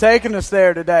taking us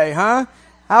there today, huh?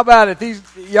 How about it?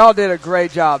 Y'all did a great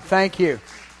job. Thank you.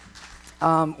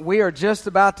 We are just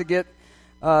about to get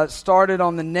started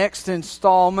on the next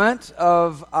installment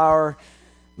of our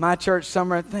My Church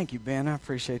Summer. Thank you, Ben. I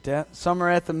appreciate that. Summer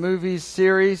at the Movies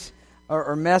series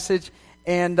or message.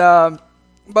 And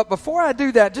but before I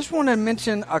do that, just want to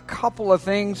mention a couple of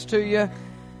things to you.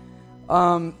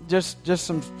 Just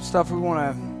some stuff we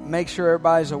want to make sure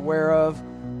everybody's aware of.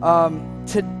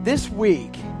 This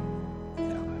week,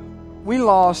 we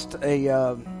lost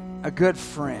a good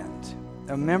friend,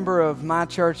 a member of My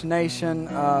Church Nation,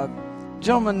 a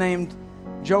gentleman named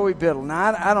Joey Biddle.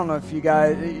 Now, I don't know if you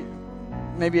guys,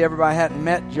 maybe everybody hadn't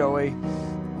met Joey.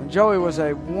 Joey was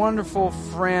a wonderful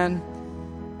friend,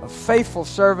 a faithful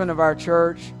servant of our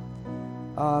church.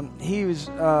 He was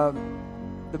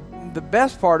the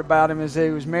best part about him is that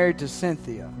he was married to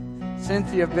Cynthia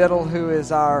Biddle, who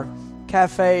is our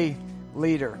cafe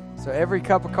leader. So every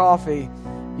cup of coffee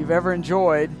you've ever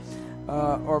enjoyed,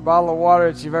 or a bottle of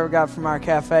water that you've ever got from our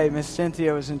cafe, Miss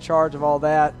Cynthia was in charge of all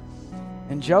that.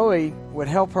 And Joey would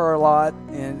help her a lot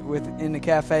in the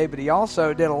cafe, but he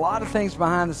also did a lot of things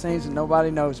behind the scenes that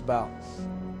nobody knows about.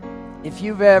 If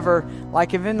you've ever,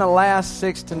 if in the last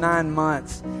 6 to 9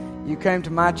 months, you came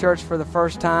to my church for the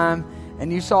first time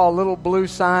and you saw a little blue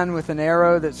sign with an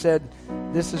arrow that said,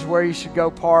 this is where you should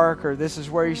go park, or this is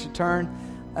where you should turn,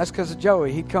 that's because of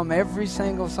Joey. He'd come every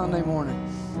single Sunday morning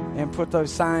and put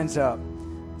those signs up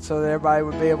so that everybody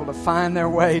would be able to find their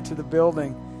way to the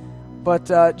building.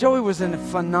 But Joey was a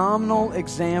phenomenal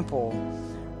example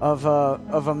of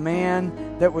a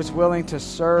man that was willing to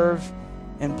serve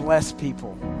and bless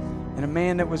people, and a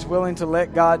man that was willing to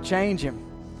let God change him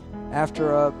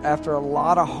after a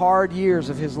lot of hard years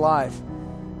of his life.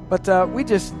 But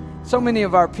so many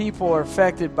of our people are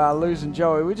affected by losing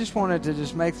Joey. We just wanted to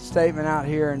just make the statement out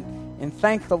here and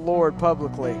thank the Lord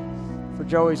publicly for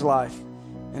Joey's life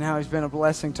and how he's been a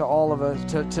blessing to all of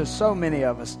us, to so many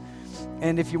of us.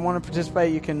 And if you want to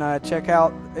participate, you can check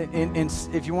out,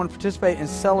 if you want to participate in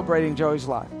celebrating Joey's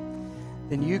life,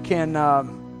 then you can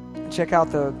check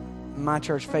out the My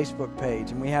Church Facebook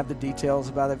page. And we have the details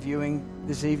about the viewing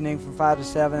this evening from 5 to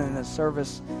 7 and the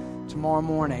service tomorrow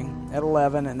morning at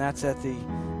 11. And that's at the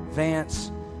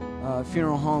Vance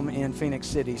Funeral Home in Phoenix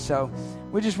City. So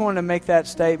we just wanted to make that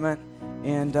statement.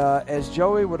 And as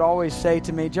Joey would always say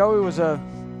to me, Joey was a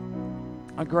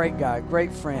great guy,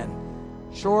 great friend.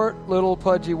 Short, little,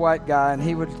 pudgy white guy, and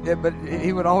he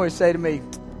would always say to me,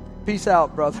 "Peace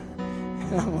out, brother."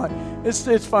 And I'm like,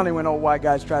 it's funny when old white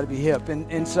guys try to be hip,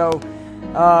 and so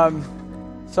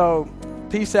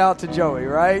peace out to Joey,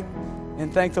 right?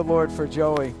 And thank the Lord for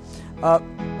Joey.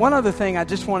 One other thing I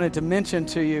just wanted to mention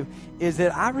to you is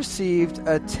that I received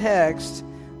a text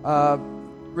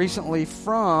recently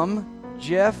from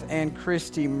Jeff and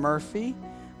Christy Murphy.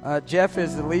 Jeff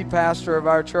is the lead pastor of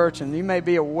our church, and you may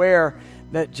be aware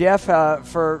that Jeff,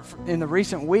 in the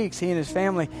recent weeks, he and his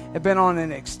family have been on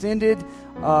an extended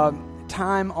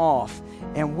time off.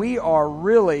 And we are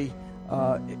really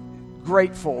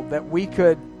grateful that we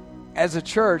could, as a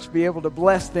church, be able to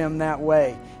bless them that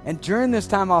way. And during this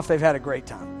time off, they've had a great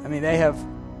time. I mean,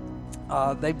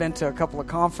 they've been to a couple of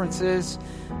conferences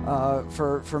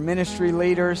for ministry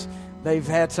leaders. They've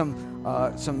had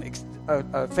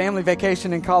a family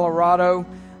vacation in Colorado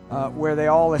where they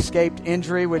all escaped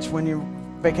injury, which when you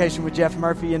vacation with Jeff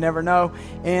Murphy, you never know.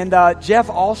 And Jeff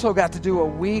also got to do a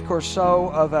week or so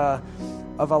of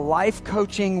a life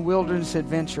coaching wilderness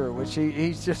adventure, which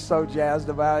he's just so jazzed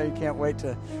about. He can't wait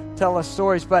to tell us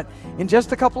stories. But in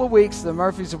just a couple of weeks, the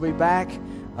Murphys will be back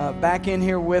in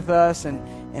here with us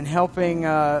and helping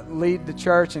lead the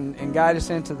church and guide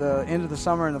us into the end of the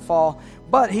summer and the fall.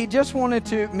 But he just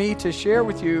wanted me to share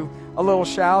with you a little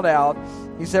shout out.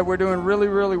 He said we're doing really,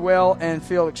 really well and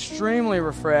feel extremely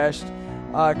refreshed.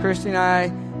 Christy and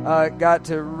I got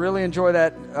to really enjoy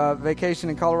that vacation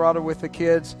in Colorado with the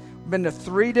kids. We've been to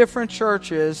 3 different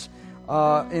churches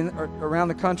around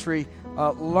the country,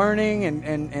 learning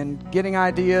and getting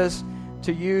ideas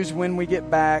to use when we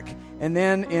get back. And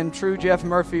then in true Jeff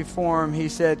Murphy form, he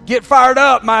said, "Get fired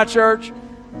up, my church."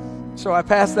 So I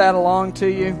passed that along to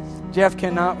you. Jeff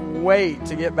cannot wait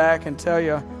to get back and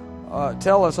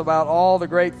tell us about all the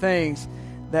great things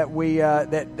that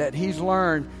that he's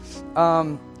learned.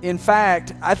 In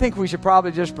fact, I think we should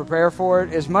probably just prepare for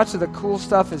it. As much of the cool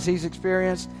stuff as he's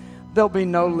experienced, there'll be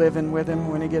no living with him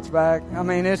when he gets back. I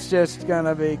mean, it's just going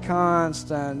to be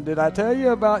constant. Did I tell you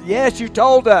about? Yes, you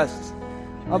told us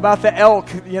about the elk,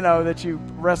 that you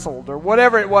wrestled or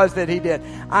whatever it was that he did.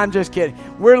 I'm just kidding.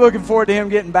 We're looking forward to him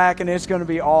getting back, and it's going to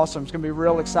be awesome. It's going to be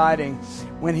real exciting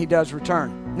when he does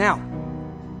return. Now,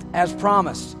 as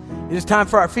promised, it is time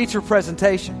for our feature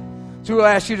presentation. So we'll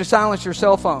ask you to silence your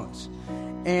cell phones.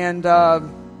 And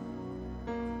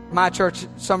My Church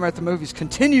Summer at the Movies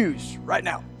continues right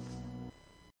now.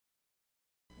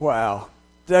 Wow.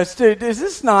 Is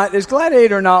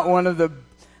Gladiator not one of the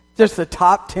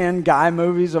top 10 guy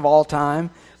movies of all time?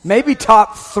 Maybe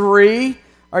top 3?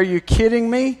 Are you kidding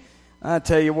me? I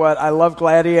tell you what, I love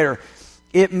Gladiator.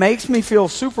 It makes me feel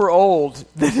super old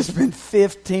that it's been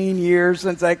 15 years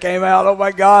since that came out. Oh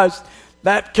my gosh,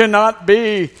 that cannot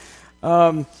be.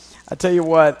 I tell you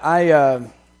what, I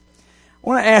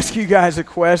want to ask you guys a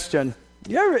question.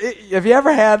 Have you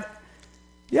ever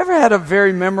had a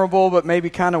very memorable but maybe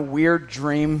kind of weird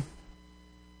dream?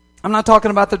 I'm not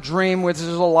talking about the dream which is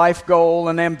a life goal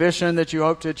and ambition that you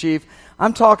hope to achieve.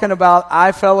 I'm talking about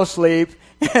I fell asleep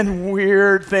and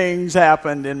weird things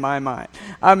happened in my mind.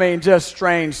 I mean, just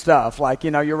strange stuff. Like,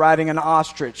 you're riding an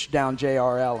ostrich down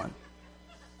J.R. Ellen.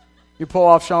 You pull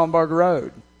off Schaumburg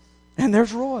Road, and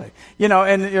there's Roy.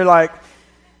 And you're like,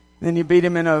 then you beat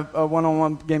him in a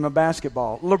one-on-one game of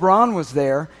basketball. LeBron was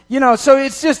there. So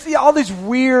it's just all these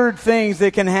weird things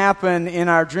that can happen in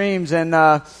our dreams. And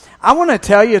I want to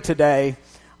tell you today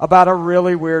about a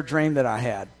really weird dream that I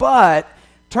had. But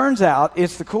turns out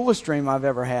it's the coolest dream I've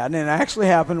ever had, and it actually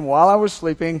happened while I was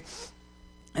sleeping,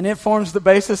 and it forms the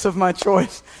basis of my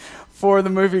choice for the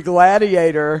movie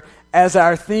Gladiator as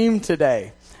our theme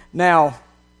today. Now,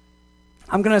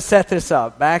 I'm going to set this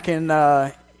up. Back in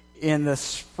the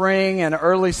spring and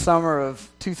early summer of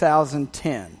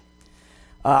 2010,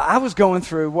 I was going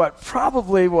through what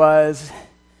probably was,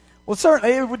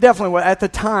 certainly, it definitely was, at the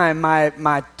time,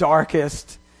 my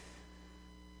darkest,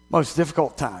 most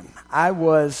difficult time. I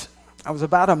was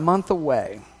about a month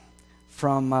away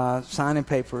from signing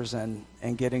papers and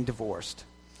getting divorced.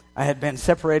 I had been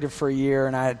separated for a year,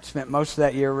 and I had spent most of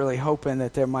that year really hoping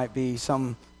that there might be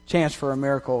some chance for a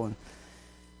miracle and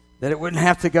that it wouldn't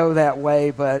have to go that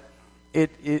way, but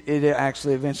it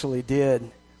actually eventually did.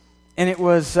 And it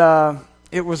was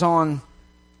on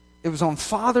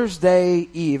Father's Day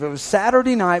Eve. It was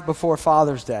Saturday night before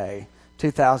Father's Day,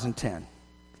 2010.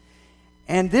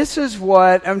 And this is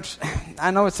what,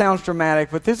 I know it sounds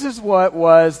dramatic, but this is what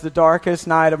was the darkest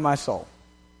night of my soul.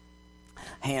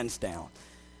 Hands down.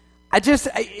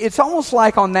 It's almost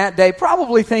like on that day,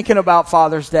 probably thinking about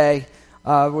Father's Day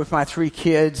with my 3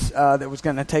 kids that was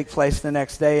going to take place the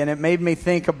next day. And it made me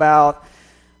think about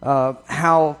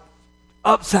how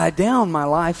upside down my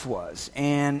life was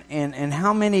and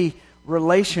how many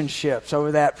relationships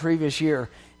over that previous year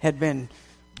had been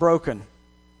broken.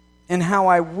 And how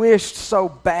I wished so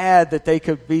bad that they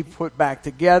could be put back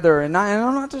together. And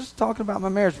I'm not just talking about my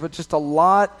marriage, but just a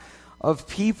lot of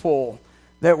people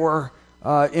that were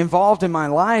involved in my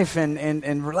life,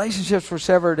 and relationships were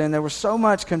severed, and there was so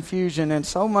much confusion and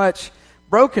so much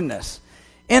brokenness.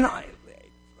 And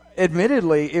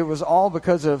admittedly, it was all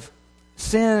because of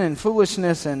sin and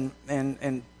foolishness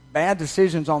and bad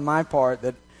decisions on my part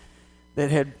that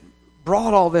had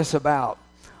brought all this about.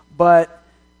 But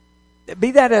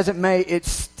be that as it may, it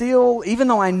still, even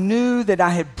though I knew that I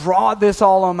had brought this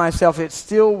all on myself, it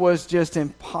still was just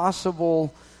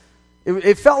impossible.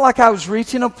 It felt like I was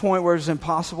reaching a point where it was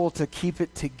impossible to keep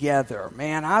it together.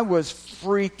 Man, I was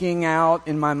freaking out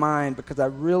in my mind because I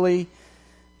really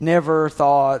never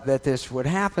thought that this would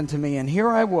happen to me. And here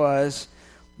I was,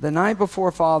 the night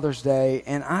before Father's Day,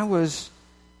 and I was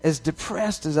as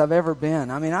depressed as I've ever been.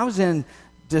 I mean, I was in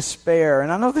despair.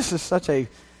 And I know this is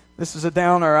a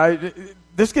downer.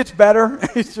 This gets better.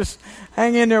 It's just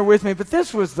hang in there with me. But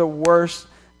this was the worst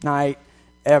night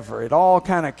ever. It all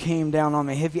kind of came down on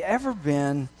me. Have you ever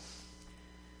been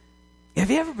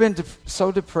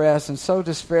so depressed and so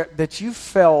despair that you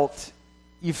felt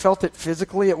it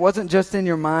physically? It wasn't just in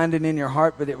your mind and in your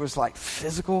heart, but it was like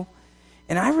physical.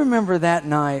 And I remember that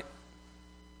night,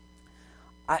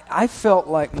 I felt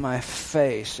like my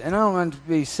face, and I don't want to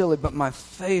be silly, but my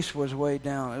face was way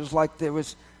down. It was like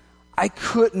I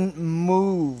couldn't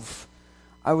move.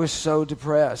 I was so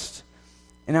depressed.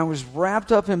 And I was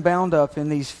wrapped up and bound up in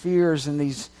these fears and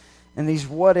these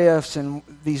what ifs and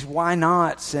these why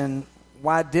nots and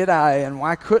why did I and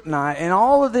why couldn't I? And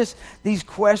all of these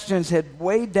questions had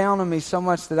weighed down on me so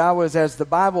much that I was, as the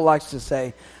Bible likes to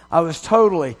say, I was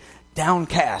totally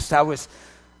downcast. I was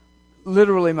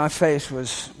literally, my face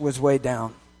was weighed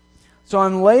down. So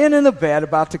I'm laying in the bed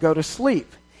about to go to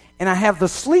sleep. And I have the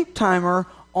sleep timer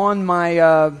on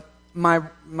my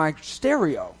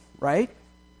stereo, right?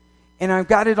 And I've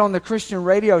got it on the Christian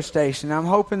radio station. I'm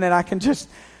hoping that I can just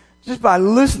by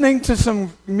listening to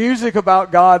some music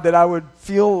about God that I would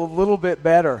feel a little bit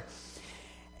better.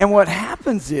 And what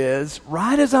happens is,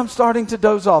 right as I'm starting to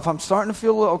doze off, I'm starting to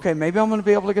feel, okay, maybe I'm going to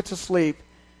be able to get to sleep.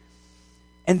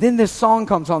 And then this song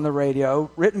comes on the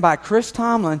radio, written by Chris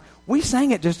Tomlin. We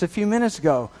sang it just a few minutes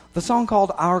ago. The song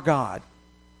called Our God.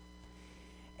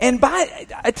 And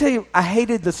I tell you, I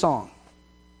hated the song.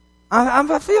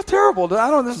 I feel terrible.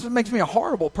 This makes me a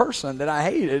horrible person that I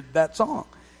hated that song.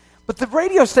 But the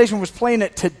radio station was playing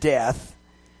it to death.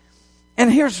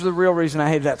 And here's the real reason I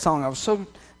hated that song. I was so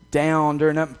down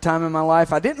during that time in my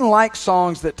life. I didn't like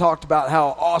songs that talked about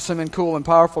how awesome and cool and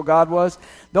powerful God was.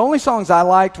 The only songs I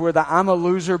liked were the I'm a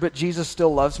loser but Jesus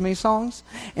still loves me songs.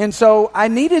 And so I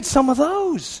needed some of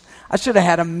those. I should have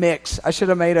had a mix. I should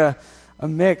have made a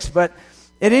mix. But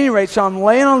at any rate, so I'm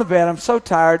laying on the bed. I'm so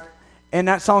tired. And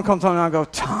that song comes on and I go,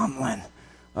 Tomlin,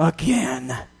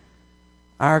 again.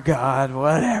 Our God,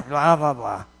 whatever, blah, blah,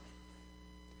 blah.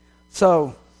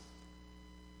 So,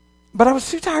 but I was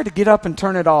too tired to get up and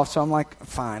turn it off, so I'm like,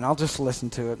 fine, I'll just listen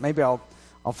to it. Maybe I'll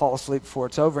fall asleep before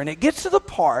it's over. And it gets to the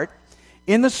part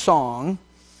in the song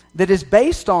that is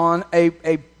based on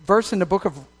a verse in the book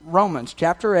of Romans,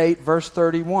 chapter 8, verse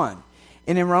 31.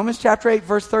 And in Romans chapter 8,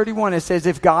 verse 31, it says,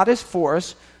 if God is for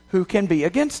us, who can be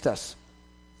against us?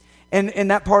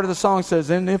 And that part of the song says,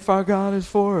 and if our God is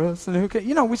for us, and who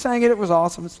can... we sang it. It was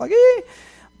awesome. It's like, eh.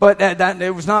 But that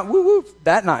it was not woo-woo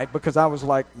that night because I was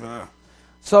like, ugh.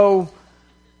 So,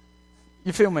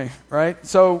 you feel me, right?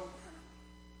 So,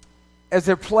 as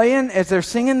they're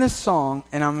singing this song,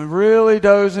 and I'm really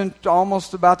dozing,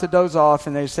 almost about to doze off,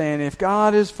 and they're saying, if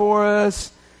God is for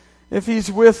us, if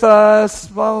He's with us,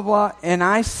 blah, blah, blah. And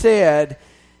I said...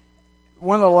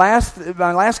 my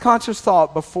last conscious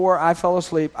thought before I fell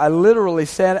asleep, I literally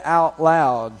said out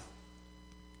loud,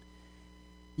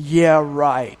 yeah,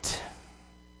 right.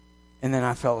 And then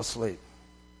I fell asleep.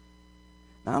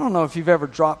 Now, I don't know if you've ever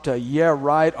dropped a yeah,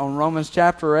 right on Romans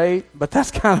chapter 8, but that's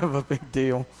kind of a big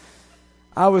deal.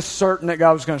 I was certain that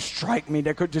God was going to strike me,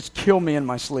 that could just kill me in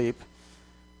my sleep.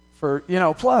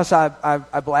 Plus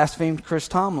I blasphemed Chris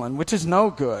Tomlin, which is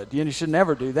no good. You should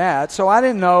never do that. So I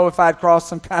didn't know if I'd crossed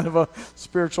some kind of a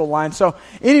spiritual line. So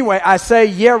anyway, I say,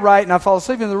 yeah, right, and I fall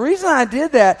asleep. And the reason I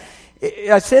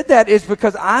said that is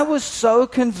because I was so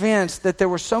convinced that there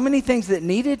were so many things that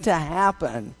needed to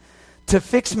happen to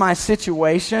fix my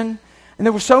situation. And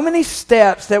there were so many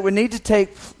steps that would need to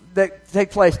take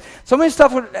place. So many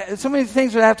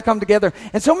things would have to come together.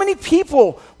 And so many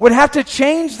people would have to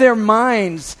change their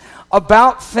minds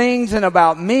about things and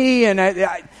about me. And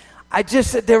I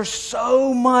just said there's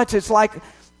so much. It's like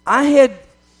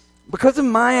because of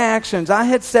my actions, I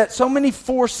had set so many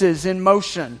forces in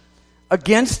motion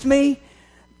against me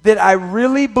that I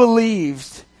really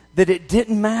believed that it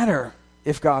didn't matter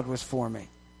if God was for me.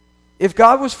 If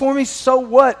God was for me, so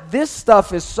what? This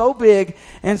stuff is so big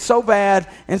and so bad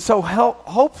and so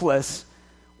hopeless.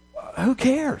 Who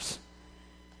cares?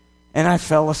 And I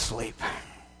fell asleep.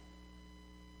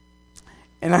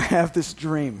 And I have this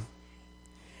dream.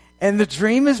 And the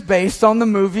dream is based on the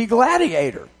movie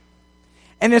Gladiator.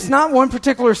 And it's not one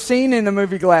particular scene in the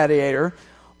movie Gladiator,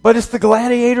 but it's the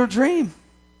Gladiator dream.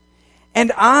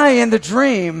 And I, in the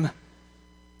dream,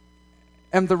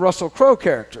 am the Russell Crowe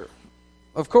character.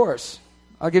 Of course.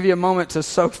 I'll give you a moment to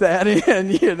soak that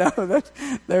in.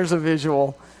 There's a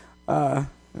visual.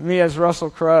 Me as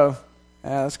Russell Crowe.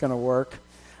 Yeah, that's going to work.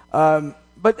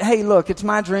 But hey, look, it's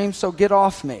my dream, so get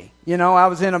off me. I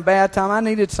was in a bad time. I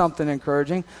needed something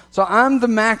encouraging. So I'm the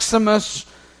Maximus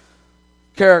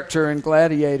character in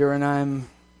Gladiator, and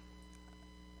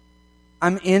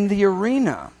I'm in the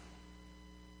arena.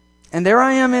 And there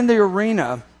I am in the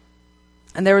arena.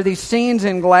 And there are these scenes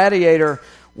in Gladiator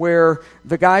where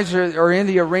the guys are in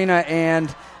the arena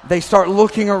and they start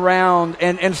looking around,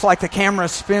 and it's like the camera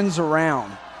spins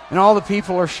around, and all the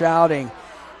people are shouting.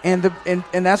 And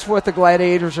that's what the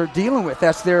gladiators are dealing with.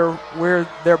 That's where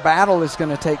their battle is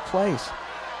going to take place.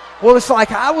 Well, it's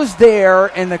like I was there,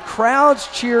 and the crowd's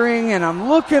cheering, and I'm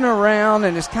looking around,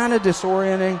 and it's kind of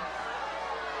disorienting.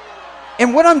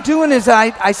 And what I'm doing is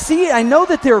I know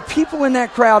that there are people in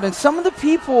that crowd, and some of the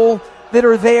people that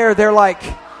are there, they're like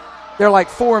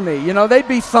for me. They'd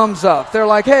be thumbs up. They're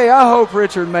like, hey, I hope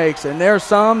Richard makes it. And there's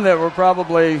some that were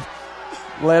probably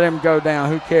let him go down.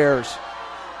 Who cares?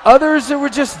 Others that were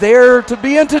just there to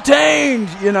be entertained,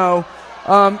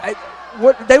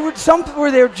 Some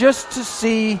were there just to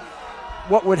see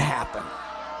what would happen.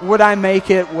 Would I make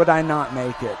it? Would I not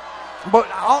make it? But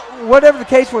whatever the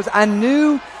case was, I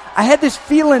had this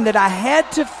feeling that I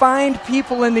had to find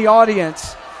people in the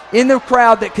audience, in the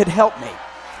crowd, that could help me.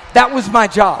 That was my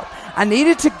job. I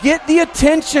needed to get the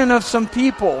attention of some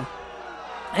people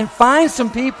and find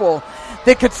some people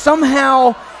that could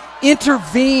somehow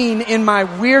intervene in my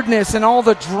weirdness and all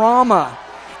the drama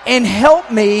and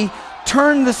help me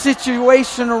turn the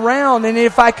situation around. And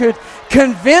if I could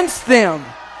convince them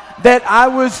that I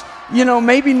was,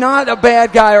 maybe not a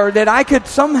bad guy, or that I could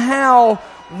somehow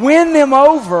win them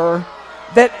over,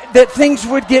 that things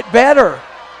would get better,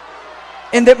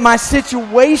 and that my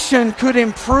situation could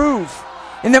improve,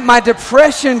 and that my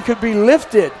depression could be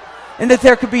lifted, and that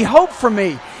there could be hope for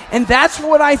me. And that's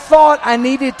what I thought I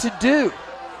needed to do.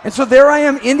 And so there I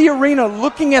am in the arena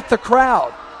looking at the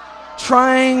crowd,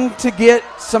 trying to get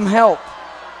some help.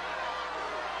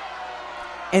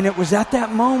 And it was at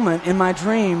that moment in my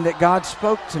dream that God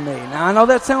spoke to me. Now, I know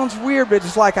that sounds weird, but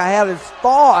it's like I had a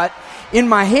thought in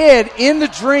my head in the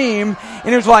dream,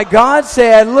 and it was like God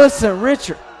said, listen,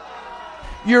 Richard,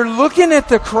 you're looking at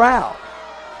the crowd,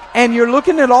 and you're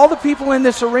looking at all the people in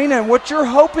this arena, and what you're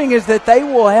hoping is that they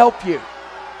will help you,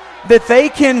 that they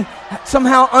can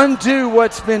somehow undo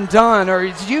what's been done, or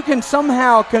you can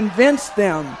somehow convince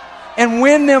them and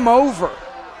win them over.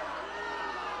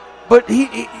 But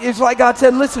it's like God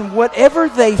said, listen, whatever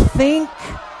they think,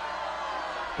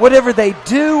 whatever they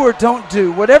do or don't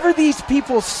do, whatever these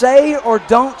people say or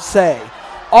don't say,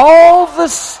 all the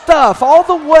stuff, all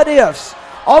the what ifs,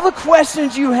 all the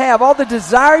questions you have, all the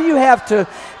desire you have to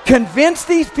convince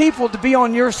these people to be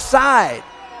on your side,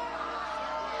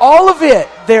 all of it,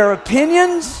 their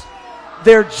opinions,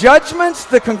 their judgments,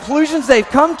 the conclusions they've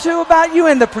come to about you,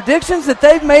 and the predictions that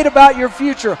they've made about your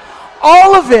future,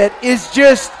 all of it is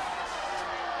just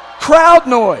crowd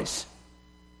noise.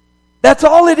 That's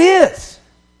all it is.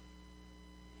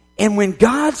 And when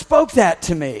God spoke that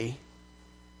to me,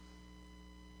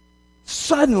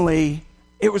 suddenly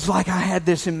it was like I had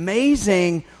this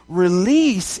amazing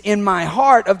release in my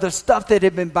heart of the stuff that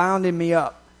had been binding me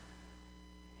up.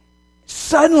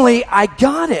 Suddenly I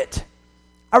got it.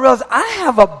 I realized I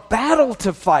have a battle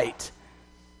to fight.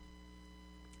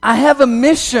 I have a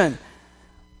mission.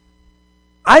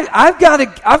 I've got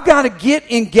to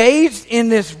get engaged in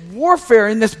this warfare,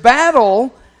 in this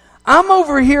battle. I'm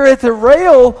over here at the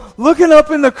rail looking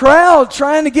up in the crowd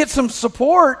trying to get some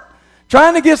support,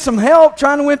 trying to get some help,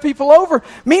 trying to win people over.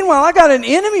 Meanwhile, I got an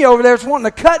enemy over there that's wanting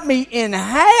to cut me in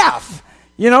half.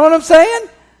 You know what I'm saying?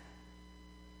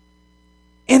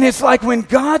 And it's like when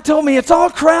God told me, it's all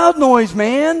crowd noise,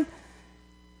 man.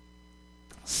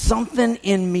 Something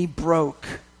in me broke.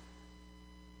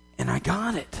 And I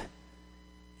got it.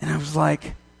 And I was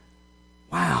like,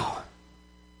 wow.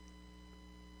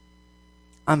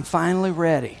 I'm finally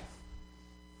ready.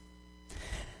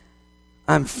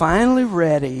 I'm finally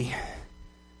ready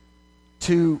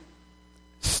to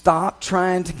stop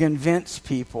trying to convince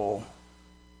people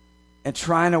and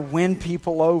trying to win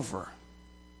people over.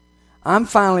 I'm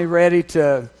finally ready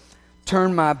to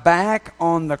turn my back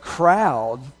on the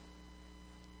crowd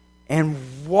and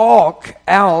walk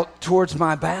out towards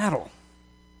my battle.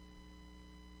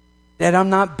 That I'm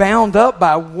not bound up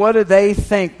by what do they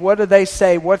think, what do they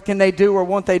say, what can they do or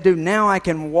won't they do. Now I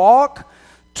can walk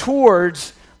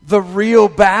towards the real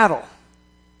battle.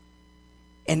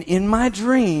 And in my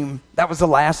dream, that was the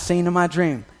last scene of my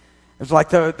dream. It was like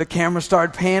the camera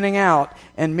started panning out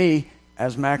and me,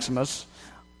 as Maximus,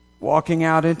 walking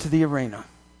out into the arena.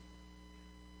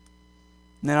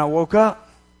 And then I woke up.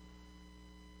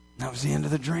 And that was the end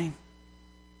of the dream.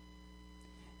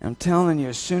 I'm telling you,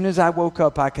 as soon as I woke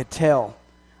up, I could tell.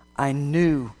 I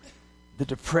knew the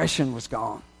depression was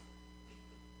gone.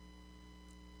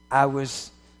 I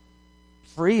was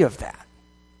free of that.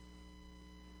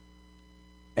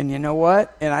 And you know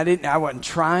what? And I wasn't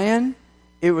trying.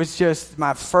 It was just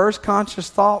my first conscious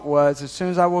thought was, as soon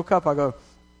as I woke up, I go,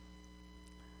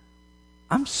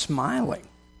 I'm smiling.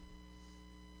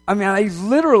 I mean, I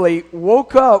literally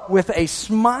woke up with a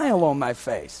smile on my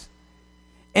face.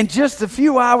 And just a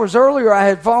few hours earlier, I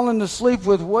had fallen asleep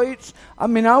with weights. I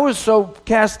mean, I was so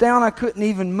cast down I couldn't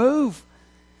even move.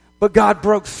 But God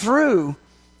broke through,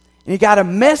 and He got a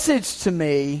message to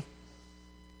me,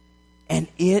 and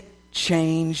it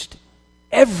changed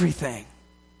everything.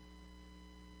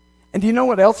 And do you know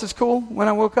what else is cool when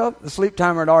I woke up? The sleep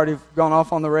timer had already gone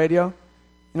off on the radio.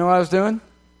 You know what I was doing?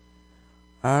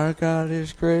 Our God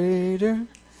is greater.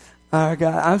 Our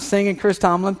God. I'm singing Chris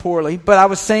Tomlin poorly, but I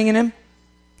was singing Him.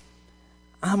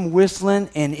 I'm whistling,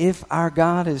 and if our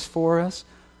God is for us.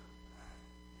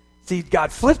 See,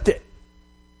 God flipped it.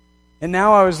 And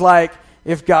now I was like,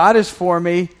 if God is for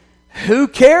me, who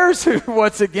cares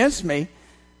what's against me?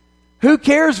 Who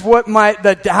cares how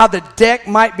the deck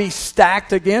might be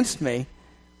stacked against me?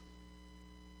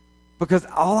 Because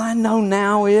all I know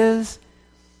now is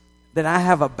that I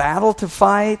have a battle to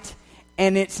fight,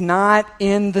 and it's not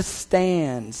in the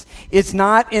stands. It's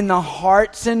not in the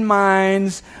hearts and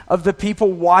minds of the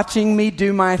people watching me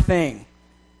do my thing.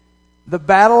 The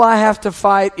battle I have to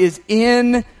fight is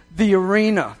in the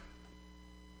arena.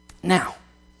 Now,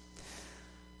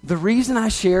 the reason I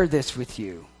share this with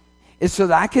you is so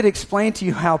that I could explain to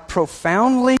you how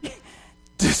profoundly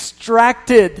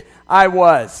distracted I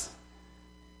was,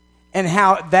 and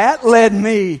how that led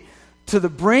me to the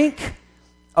brink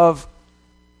of,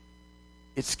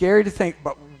 it's scary to think,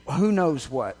 but who knows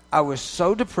what. I was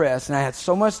so depressed and I had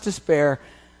so much despair,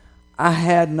 I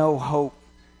had no hope.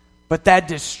 But that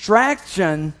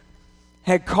distraction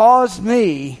had caused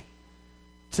me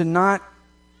to not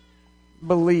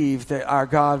believe that our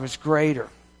God was greater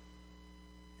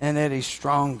and that He's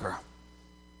stronger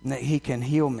and that He can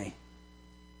heal me.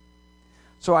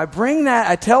 So I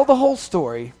tell the whole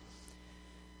story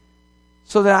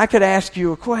so that I could ask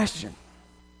you a question.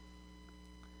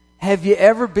 Have you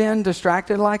ever been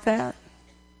distracted like that?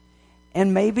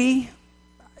 And maybe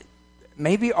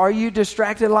are you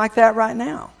distracted like that right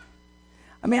now?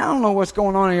 I mean, I don't know what's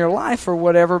going on in your life or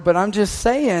whatever, but I'm just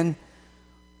saying,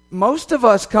 most of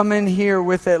us come in here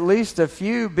with at least a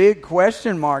few big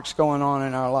question marks going on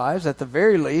in our lives. At the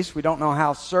very least, we don't know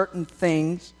how certain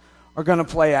things are going to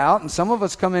play out. And some of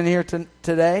us come in here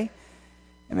today,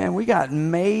 and man, we got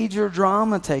major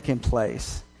drama taking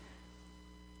place.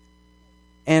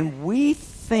 And we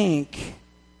think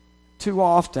too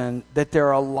often that there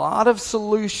are a lot of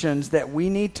solutions that we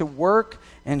need to work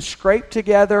and scrape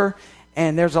together,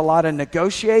 and there's a lot of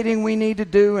negotiating we need to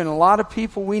do, and a lot of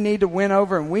people we need to win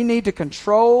over, and we need to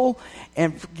control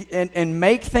and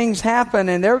make things happen.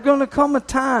 And there's going to come a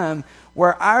time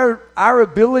where our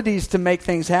abilities to make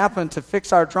things happen, to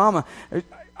fix our drama,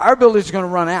 our abilities are going to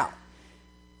run out.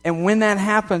 And when that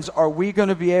happens, are we going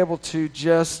to be able to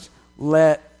just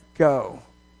let go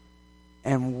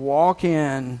and walk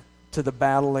in to the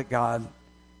battle that God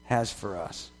has for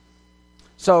us?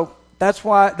 So that's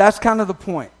kind of the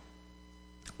point.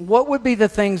 What would be the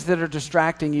things that are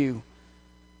distracting you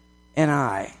and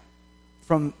I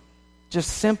from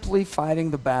just simply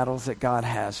fighting the battles that God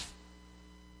has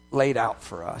laid out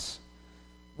for us?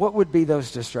 What would be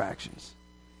those distractions?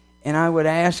 And I would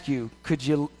ask you, could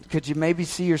you maybe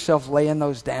see yourself laying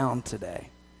those down today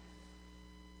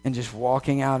and just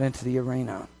walking out into the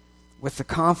arena with the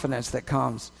confidence that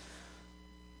comes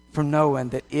from knowing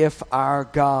that if our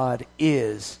God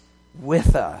is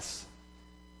with us,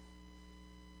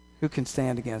 who can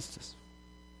stand against us?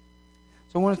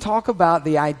 So I want to talk about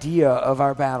the idea of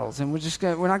our battles, and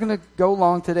we're not going to go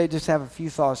long today, just have a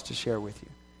few thoughts to share with you.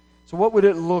 So what would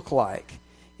it look like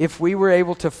if we were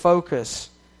able to focus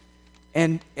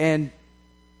and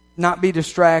not be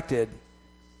distracted?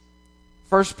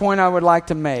 First point I would like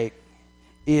to make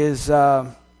is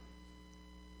our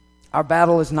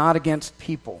battle is not against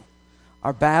people.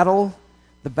 The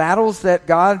battles that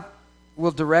God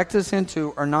will direct us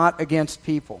into are not against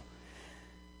people.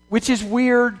 Which is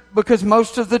weird because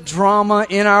most of the drama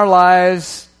in our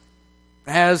lives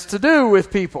has to do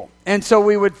with people. And so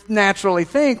we would naturally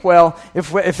think, well,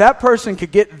 if that person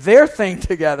could get their thing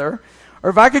together, or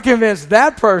if I could convince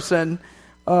that person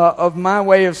of my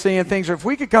way of seeing things, or if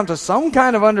we could come to some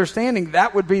kind of understanding,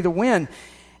 that would be the win.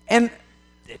 And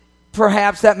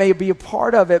perhaps that may be a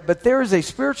part of it, but there is a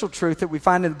spiritual truth that we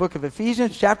find in the book of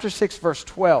Ephesians, chapter 6, verse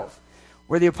 12,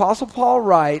 where the Apostle Paul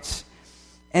writes,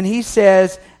 and he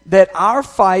says that our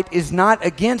fight is not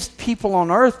against people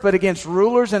on earth, but against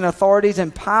rulers and authorities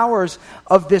and powers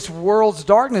of this world's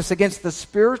darkness, against the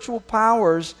spiritual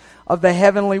powers of the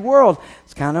heavenly world.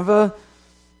 It's kind of a,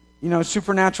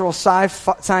 supernatural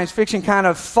science fiction kind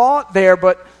of thought there,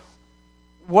 but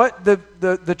what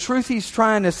the truth he's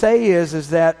trying to say is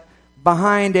that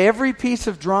behind every piece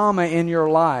of drama in your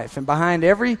life and behind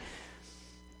every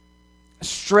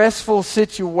stressful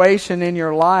situation in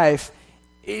your life,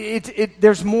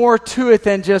 there's more to it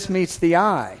than just meets the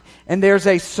eye. And there's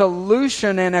a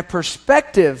solution and a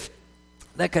perspective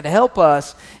that could help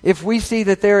us if we see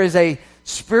that there is a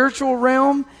spiritual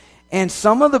realm, and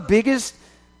some of the biggest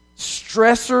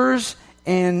stressors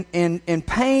and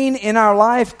pain in our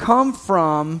life come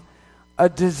from a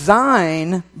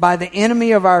design by the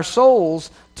enemy of our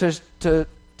souls to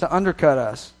undercut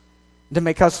us, to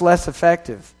make us less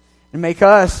effective, and make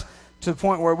us to the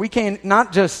point where we can't,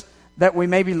 not just that we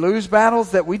maybe lose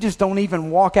battles, that we just don't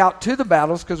even walk out to the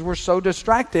battles because we're so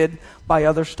distracted by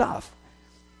other stuff.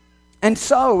 And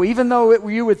so, even though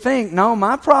you would think, no,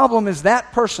 my problem is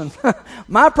that person,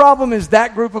 my problem is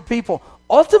that group of people,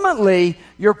 ultimately,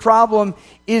 your problem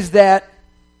is that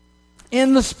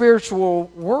in the spiritual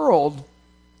world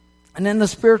and in the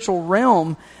spiritual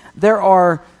realm, there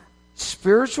are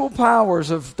spiritual powers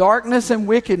of darkness and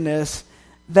wickedness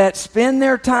that spend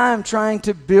their time trying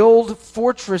to build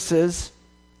fortresses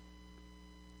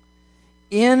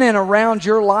in and around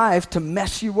your life to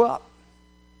mess you up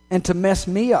and to mess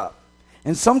me up.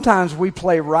 And sometimes we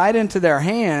play right into their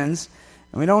hands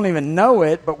and we don't even know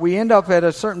it, but we end up at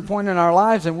a certain point in our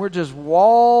lives and we're just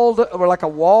we're like a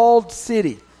walled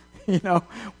city,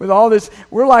 with all this.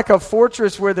 We're like a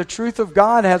fortress where the truth of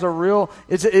God has a real,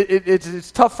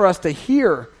 it's tough for us to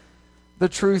hear the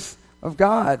truth of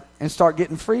God and start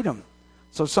getting freedom.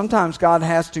 So sometimes God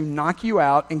has to knock you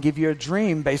out and give you a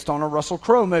dream based on a Russell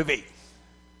Crowe movie.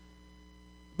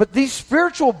 But these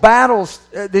spiritual battles,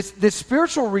 this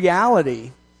spiritual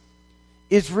reality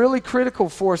is really critical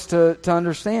for us to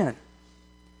understand.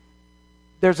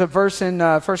 There's a verse in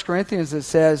 1 Corinthians that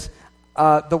says,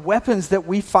 the weapons that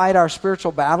we fight our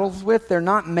spiritual battles with, they're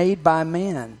not made by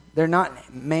man. They're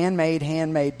not man-made,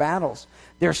 handmade battles.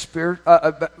 They're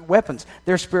weapons.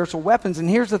 They're spiritual weapons. And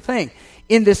here's the thing.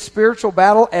 In this spiritual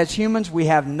battle, as humans, we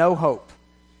have no hope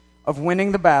of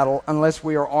winning the battle unless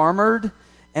we are armored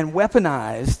and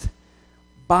weaponized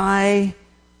by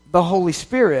the Holy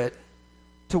Spirit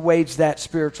to wage that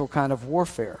spiritual kind of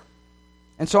warfare.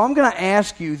 And so I'm going to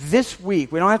ask you this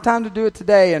week, we don't have time to do it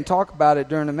today and talk about it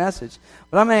during the message,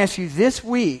 but I'm going to ask you this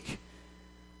week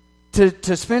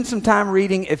to spend some time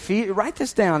reading, write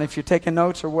this down if you're taking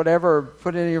notes or whatever, or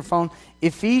put it in your phone,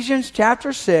 Ephesians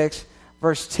chapter 6,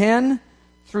 verse 10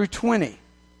 through 20.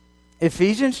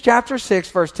 Ephesians chapter 6,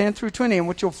 verse 10 through 20. And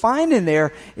what you'll find in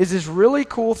there is this really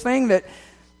cool thing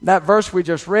that verse we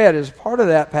just read is part of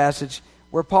that passage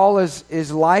where Paul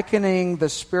is likening the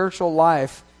spiritual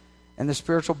life and the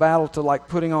spiritual battle to like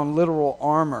putting on literal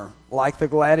armor, like the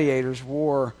gladiators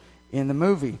wore in the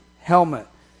movie. Helmet,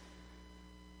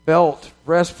 belt,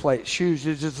 breastplate, shoes,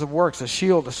 it's just the works, a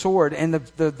shield, a sword. And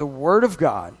the Word of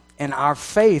God and our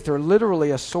faith are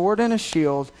literally a sword and a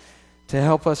shield to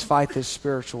help us fight this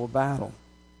spiritual battle.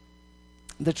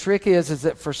 The trick is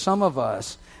that for some of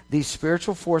us, these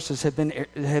spiritual forces have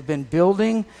been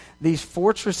building these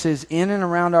fortresses in and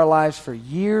around our lives for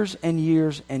years and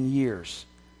years and years.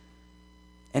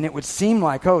 And it would seem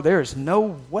like, there is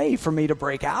no way for me to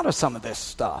break out of some of this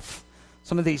stuff.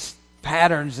 Some of these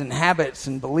patterns and habits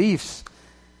and beliefs,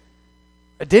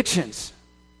 addictions.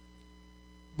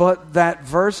 But that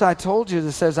verse I told you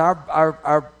that says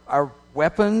our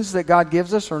weapons that God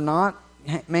gives us are not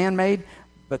man-made,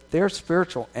 but they're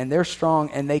spiritual and they're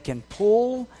strong and they can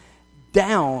pull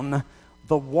down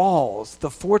the walls, the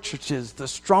fortresses, the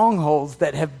strongholds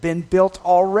that have been built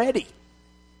already.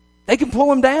 They can pull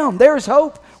them down. There is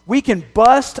hope. We can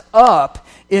bust up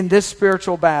in this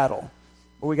spiritual battle.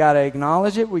 But we got to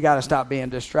acknowledge it. We got to stop being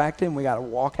distracted. And we got to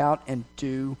walk out and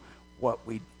do what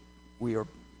we are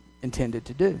intended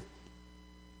to do.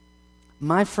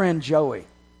 My friend Joey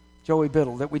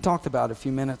Biddle, that we talked about a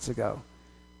few minutes ago,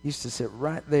 used to sit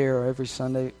right there every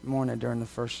Sunday morning during the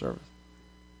first service.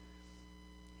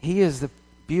 He is the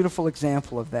beautiful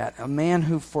example of that. A man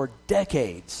who for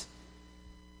decades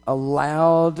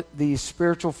allowed these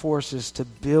spiritual forces to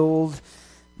build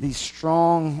these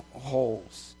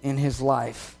strongholds in his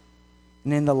life.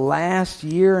 And in the last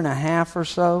year and a half or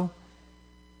so,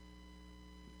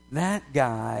 that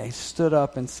guy stood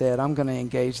up and said, I'm going to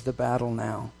engage the battle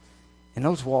now. And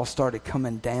those walls started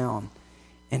coming down.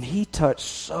 And he touched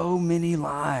so many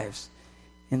lives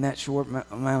in that short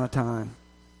amount of time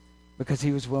because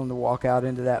he was willing to walk out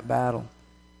into that battle.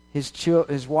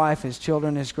 His wife, his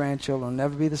children, his grandchildren will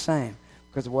never be the same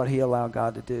because of what he allowed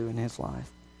God to do in his life.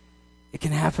 It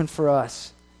can happen for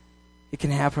us. It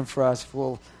can happen for us if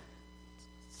we'll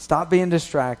stop being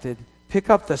distracted, pick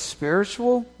up the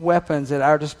spiritual weapons at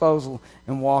our disposal,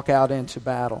 and walk out into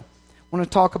battle. I want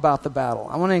to talk about the battle.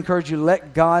 I want to encourage you,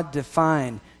 let God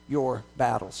define your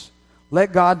battles.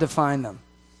 Let God define them.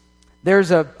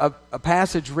 There's a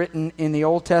passage written in the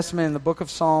Old Testament in the book of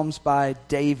Psalms by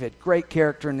David. Great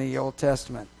character in the Old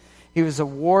Testament. He was a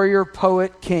warrior,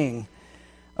 poet, king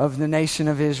of the nation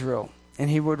of Israel. And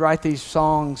he would write these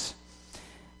songs.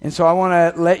 And so I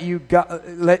want to let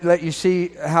you see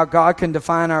how God can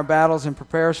define our battles and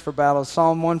prepare us for battles.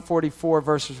 Psalm 144,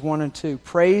 verses 1 and 2.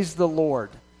 Praise the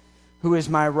Lord, who is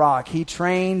my rock. He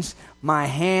trains my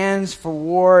hands for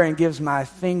war and gives my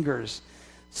fingers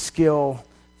skill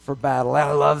for battle.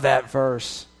 I love that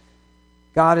verse.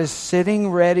 God is sitting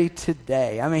ready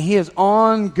today. I mean, He is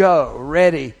on go,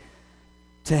 ready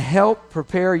to help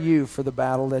prepare you for the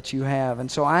battle that you have.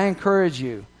 And so I encourage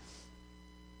you,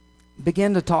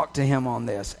 begin to talk to Him on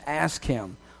this. Ask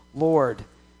Him, Lord,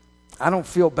 I don't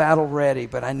feel battle ready,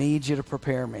 but I need you to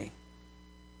prepare me.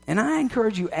 And I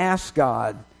encourage you, ask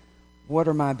God What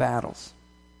are my battles?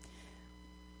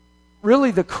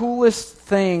 Really, the coolest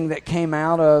thing that came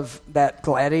out of that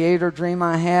gladiator dream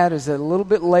I had is that a little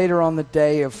bit later on the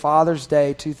day of Father's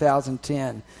Day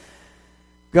 2010,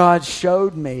 God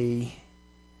showed me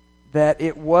that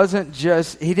it wasn't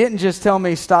just, He didn't just tell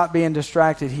me stop being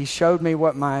distracted. He showed me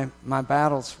what my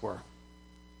battles were.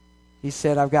 He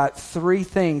said, I've got 3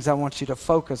 things I want you to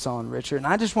focus on, Richard. And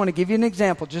I just want to give you an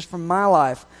example just from my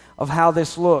life of how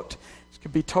this looked. It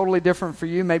could be totally different for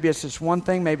you. Maybe it's just one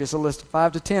thing. Maybe it's a list of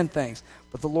 5 to 10 things.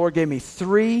 But the Lord gave me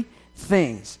 3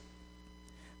 things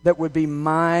that would be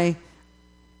my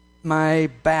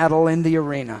battle in the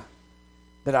arena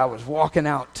that I was walking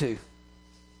out to.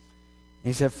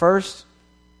 He said, first,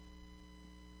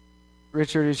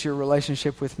 Richard, it's your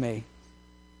relationship with me.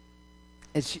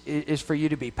 It's for you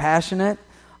to be passionate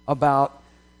about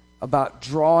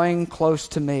drawing close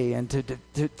to me and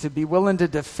to be willing to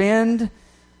defend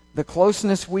the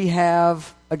closeness we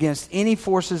have against any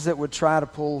forces that would try to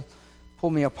pull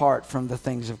me apart from the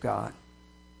things of God.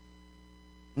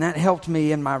 And that helped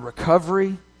me in my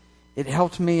recovery. It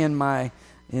helped me in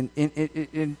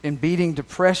beating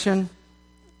depression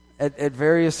at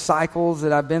various cycles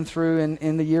that I've been through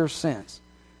in the years since.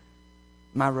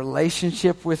 My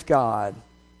relationship with God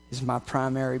is my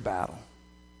primary battle.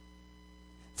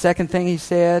 Second thing he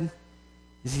said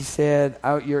is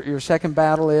your second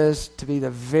battle is to be the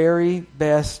very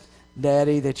best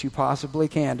daddy that you possibly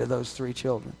can to those 3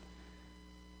 children.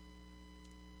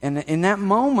 And in that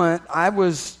moment, that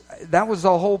was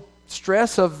the whole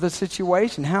stress of the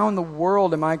situation. How in the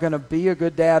world am I going to be a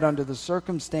good dad under the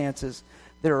circumstances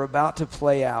that are about to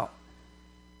play out?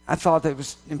 I thought that it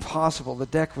was impossible. The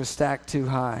deck was stacked too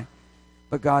high.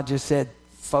 But God just said,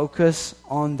 focus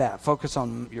on that. Focus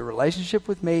on your relationship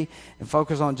with me and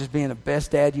focus on just being the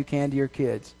best dad you can to your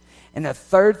kids. And the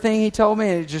third thing he told me,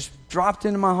 and it just dropped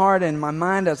into my heart and my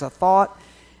mind as a thought,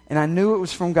 and I knew it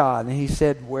was from God. And he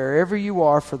said, wherever you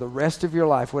are for the rest of your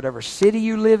life, whatever city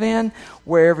you live in,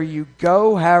 wherever you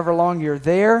go, however long you're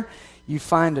there, you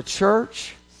find a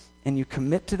church and you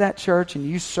commit to that church and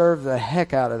you serve the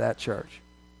heck out of that church.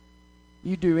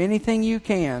 You do anything you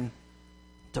can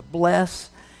to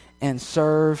bless and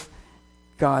serve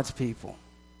God's people.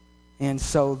 And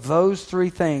so those 3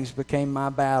 things became my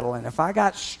battle. And if I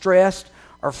got stressed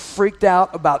or freaked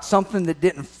out about something that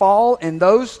didn't fall in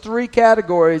those 3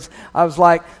 categories, I was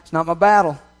like, it's not my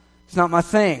battle. It's not my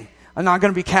thing. I'm not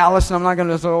going to be callous and I'm not going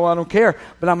to say, oh, I don't care.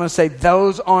 But I'm going to say,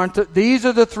 these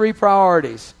are the 3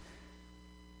 priorities.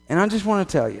 And I just want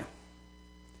to tell you,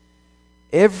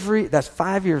 that's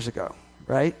 5 years ago,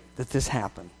 right, that this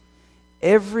happened.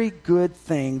 Every good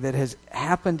thing that has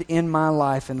happened in my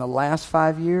life in the last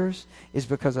 5 years is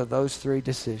because of those 3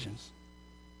 decisions.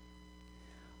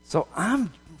 So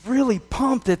I'm really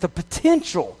pumped at the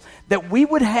potential that we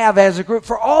would have as a group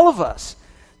for all of us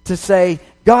to say,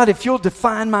 God, if you'll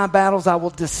define my battles, I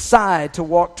will decide to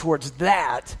walk towards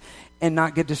that and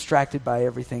not get distracted by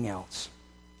everything else.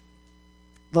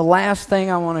 The last thing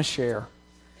I want to share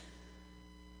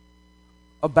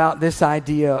about this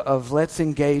idea of let's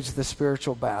engage the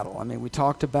spiritual battle. I mean, we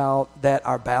talked about that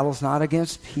our battle's not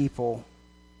against people.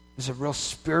 It's a real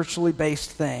spiritually based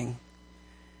thing.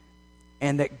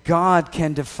 And that God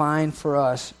can define for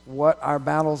us what our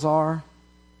battles are.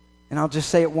 And I'll just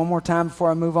say it one more time before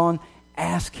I move on.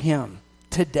 Ask Him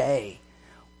today,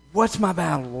 what's my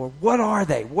battle, Lord? What are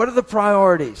they? What are the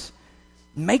priorities?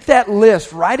 Make that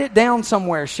list. Write it down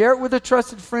somewhere. Share it with a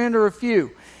trusted friend or a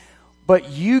few. But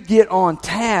you get on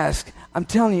task, I'm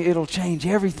telling you, it'll change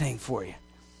everything for you.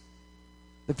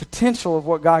 The potential of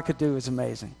what God could do is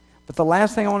amazing. But the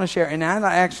last thing I want to share, and I'd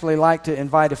actually like to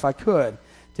invite, if I could,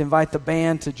 to invite the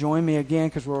band to join me again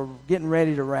because we're getting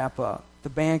ready to wrap up. The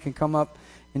band can come up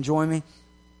and join me.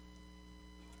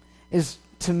 Is,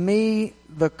 to me,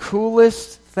 the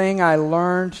coolest thing I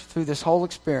learned through this whole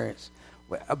experience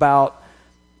about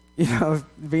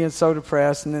being so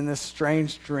depressed and then this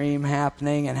strange dream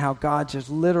happening and how God just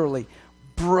literally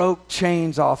broke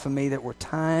chains off of me that were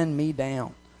tying me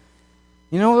down.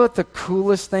 You know what the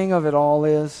coolest thing of it all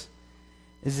is?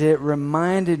 Is it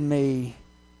reminded me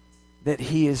that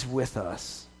He is with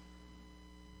us.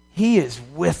 He is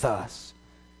with us.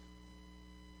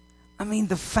 I mean,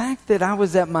 the fact that I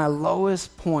was at my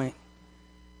lowest point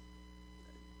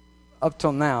up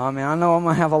till now. I mean, I know I'm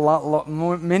going to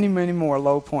have many more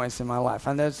low points in my life.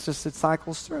 And that's just, it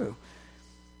cycles through.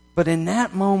 But in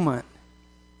that moment,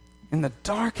 in the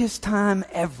darkest time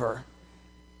ever,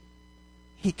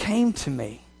 He came to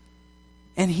me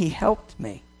and He helped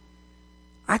me.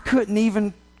 I couldn't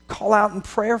even call out in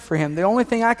prayer for Him. The only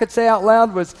thing I could say out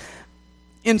loud was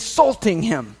insulting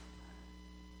Him.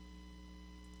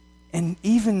 And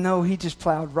even though he just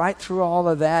plowed right through all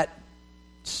of that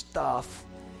stuff,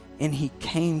 and he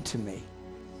came to me.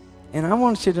 And I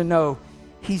want you to know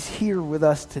he's here with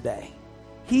us today.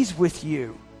 He's with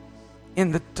you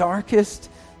in the darkest,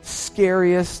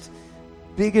 scariest,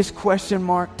 biggest question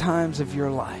mark times of your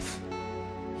life.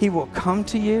 He will come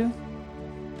to you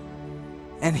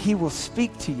and he will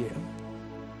speak to you.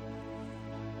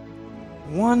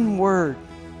 One word,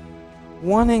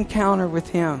 one encounter with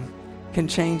him can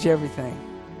change everything.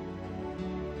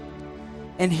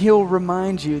 And he'll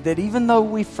remind you that even though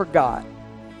we forgot,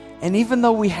 and even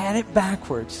though we had it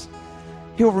backwards,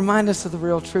 he'll remind us of the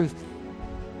real truth.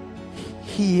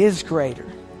 He is greater.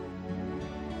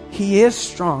 He is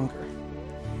stronger.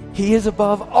 He is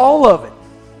above all of it.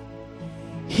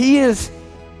 He is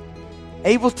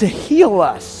able to heal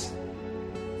us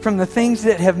from the things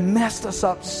that have messed us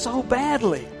up so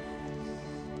badly.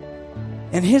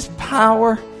 And his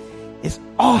power is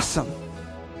awesome.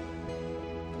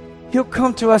 He'll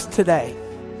come to us today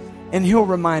and he'll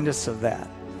remind us of that.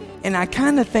 And I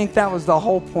kind of think that was the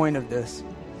whole point of this,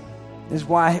 is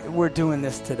why we're doing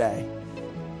this today.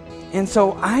 And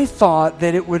so I thought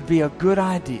that it would be a good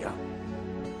idea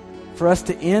for us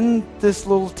to end this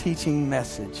little teaching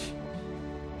message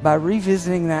by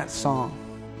revisiting that song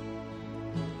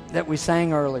that we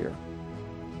sang earlier,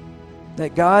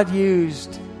 that God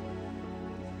used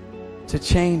to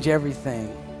change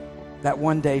everything that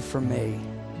one day for me.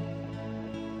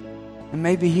 And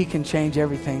maybe he can change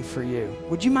everything for you.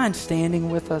 Would you mind standing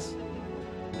with us?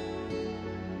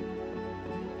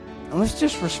 And let's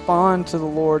just respond to the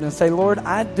Lord and say, Lord,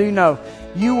 I do know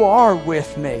you are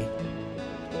with me.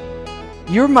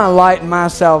 You're my light and my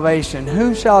salvation.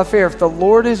 Whom shall I fear? If the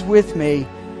Lord is with me,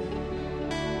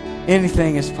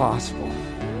 anything is possible.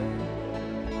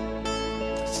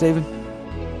 Stephen?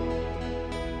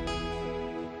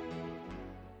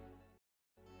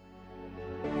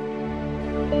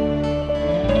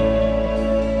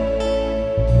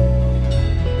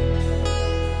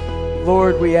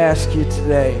 Lord, we ask you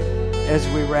today, as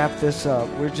we wrap this up,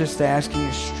 we're just asking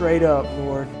you straight up,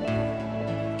 Lord,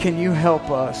 can you help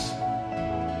us?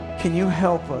 Can you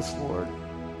help us, Lord?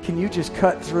 Can you just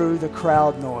cut through the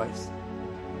crowd noise?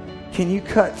 Can you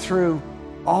cut through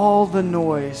all the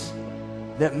noise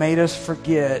that made us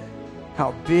forget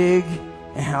how big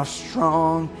and how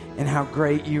strong and how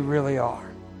great you really are?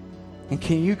 And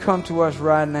can you come to us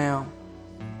right now?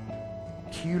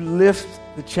 Can you lift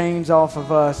the chains off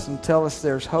of us and tell us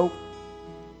there's hope?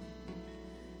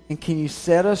 And can you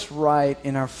set us right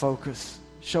in our focus?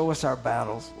 Show us our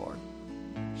battles, Lord.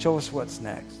 Show us what's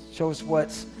next. Show us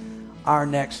what's our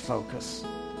next focus.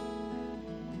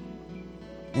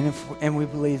 And we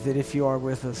believe that if you are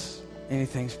with us,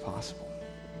 anything's possible.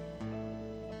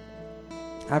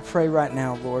 I pray right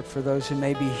now, Lord, for those who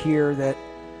may be here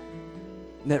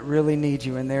that really need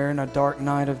you and they're in a dark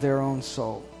night of their own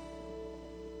soul.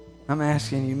 I'm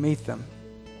asking you, meet them.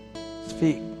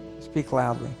 Speak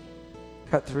loudly.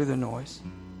 Cut through the noise.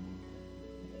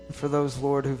 And for those,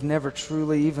 Lord, who've never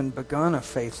truly even begun a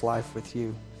faith life with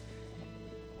you,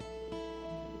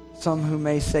 some who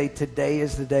may say, today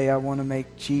is the day I want to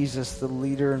make Jesus the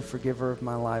leader and forgiver of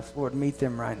my life. Lord, meet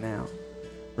them right now.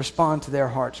 Respond to their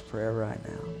heart's prayer right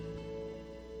now.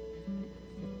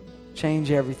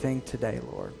 Change everything today,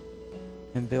 Lord,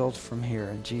 and build from here.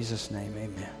 In Jesus' name,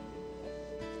 amen.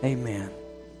 Amen.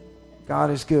 God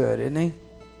is good, isn't he?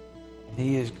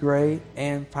 He is great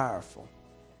and powerful.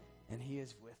 And he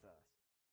is